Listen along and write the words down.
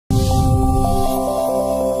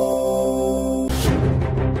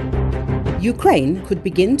Ukraine could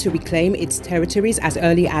begin to reclaim its territories as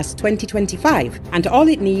early as 2025, and all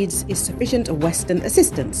it needs is sufficient Western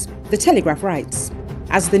assistance, the Telegraph writes.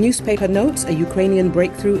 As the newspaper notes, a Ukrainian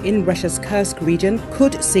breakthrough in Russia's Kursk region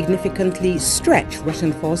could significantly stretch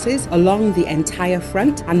Russian forces along the entire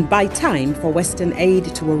front and buy time for Western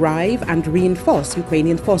aid to arrive and reinforce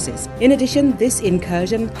Ukrainian forces. In addition, this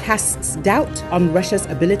incursion casts doubt on Russia's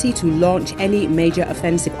ability to launch any major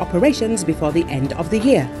offensive operations before the end of the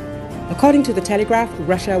year. According to the Telegraph,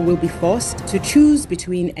 Russia will be forced to choose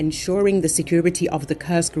between ensuring the security of the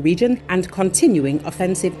Kursk region and continuing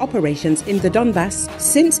offensive operations in the Donbass,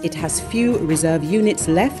 since it has few reserve units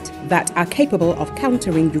left that are capable of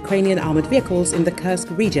countering Ukrainian armored vehicles in the Kursk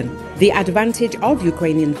region. The advantage of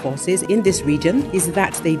Ukrainian forces in this region is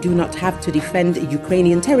that they do not have to defend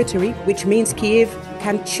Ukrainian territory, which means Kiev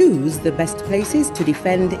can choose the best places to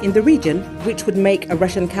defend in the region, which would make a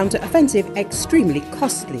Russian counteroffensive extremely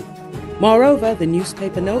costly. Moreover, the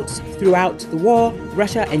newspaper notes, throughout the war,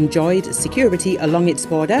 Russia enjoyed security along its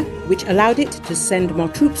border, which allowed it to send more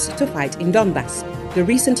troops to fight in Donbass. The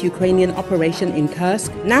recent Ukrainian operation in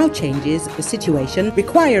Kursk now changes the situation,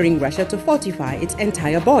 requiring Russia to fortify its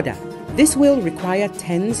entire border. This will require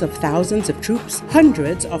tens of thousands of troops,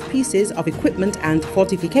 hundreds of pieces of equipment and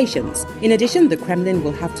fortifications. In addition, the Kremlin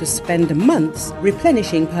will have to spend months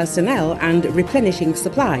replenishing personnel and replenishing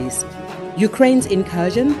supplies. Ukraine's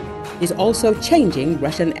incursion is also changing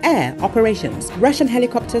Russian air operations. Russian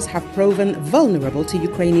helicopters have proven vulnerable to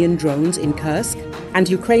Ukrainian drones in Kursk, and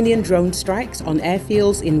Ukrainian drone strikes on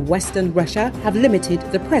airfields in western Russia have limited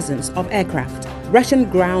the presence of aircraft. Russian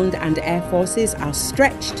ground and air forces are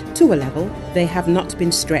stretched to a level they have not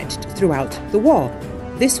been stretched throughout the war.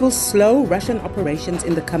 This will slow Russian operations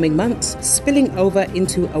in the coming months, spilling over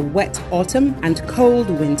into a wet autumn and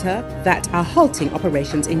cold winter that are halting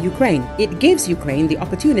operations in Ukraine. It gives Ukraine the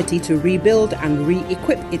opportunity to rebuild and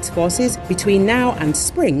re-equip its forces between now and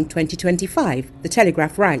spring 2025, the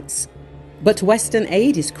Telegraph writes. But Western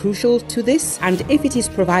aid is crucial to this, and if it is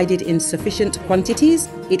provided in sufficient quantities,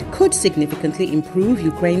 it could significantly improve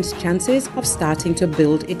Ukraine's chances of starting to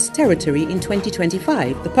build its territory in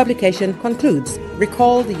 2025, the publication concludes.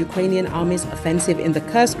 Recall, the Ukrainian army's offensive in the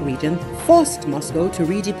Kursk region forced Moscow to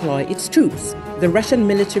redeploy its troops. The Russian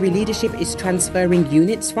military leadership is transferring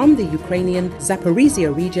units from the Ukrainian Zaporizhia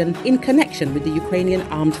region in connection with the Ukrainian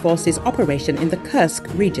armed forces operation in the Kursk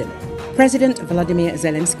region. President Volodymyr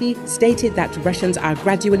Zelenski stated that Russians are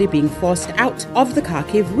gradually being forced out of the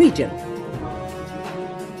Kharkiv region.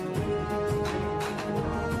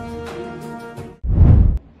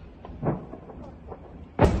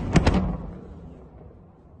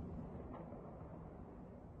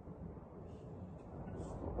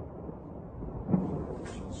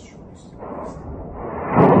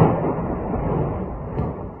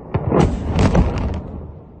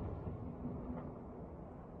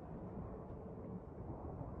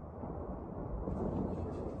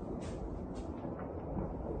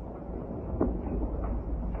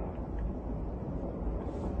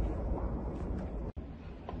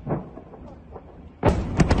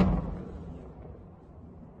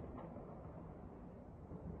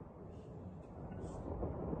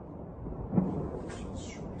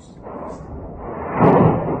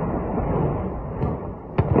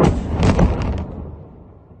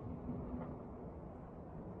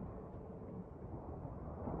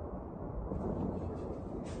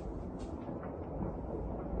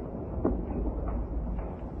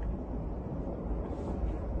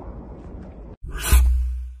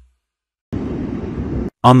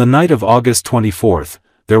 On the night of August 24th,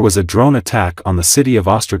 there was a drone attack on the city of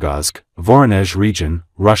Ostrogozhsk, Voronezh region,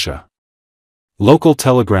 Russia. Local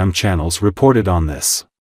telegram channels reported on this.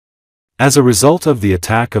 As a result of the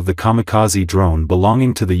attack of the kamikaze drone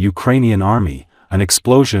belonging to the Ukrainian army, an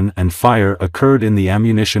explosion and fire occurred in the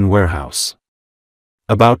ammunition warehouse.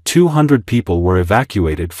 About 200 people were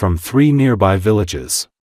evacuated from 3 nearby villages.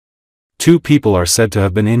 2 people are said to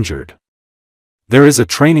have been injured. There is a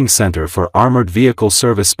training center for armored vehicle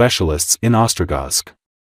service specialists in Ostrogozhsk.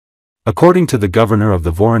 According to the governor of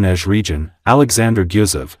the Voronezh region, Alexander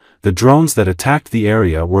Gyuzov, the drones that attacked the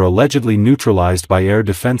area were allegedly neutralized by air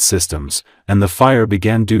defense systems, and the fire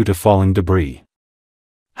began due to falling debris.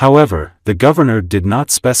 However, the governor did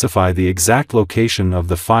not specify the exact location of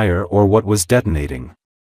the fire or what was detonating.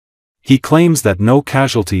 He claims that no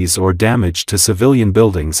casualties or damage to civilian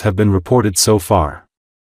buildings have been reported so far.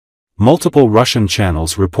 Multiple Russian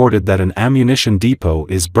channels reported that an ammunition depot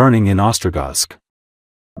is burning in Ostrogozhsk.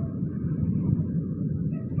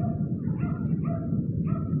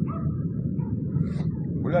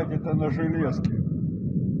 Блядь, это на железке.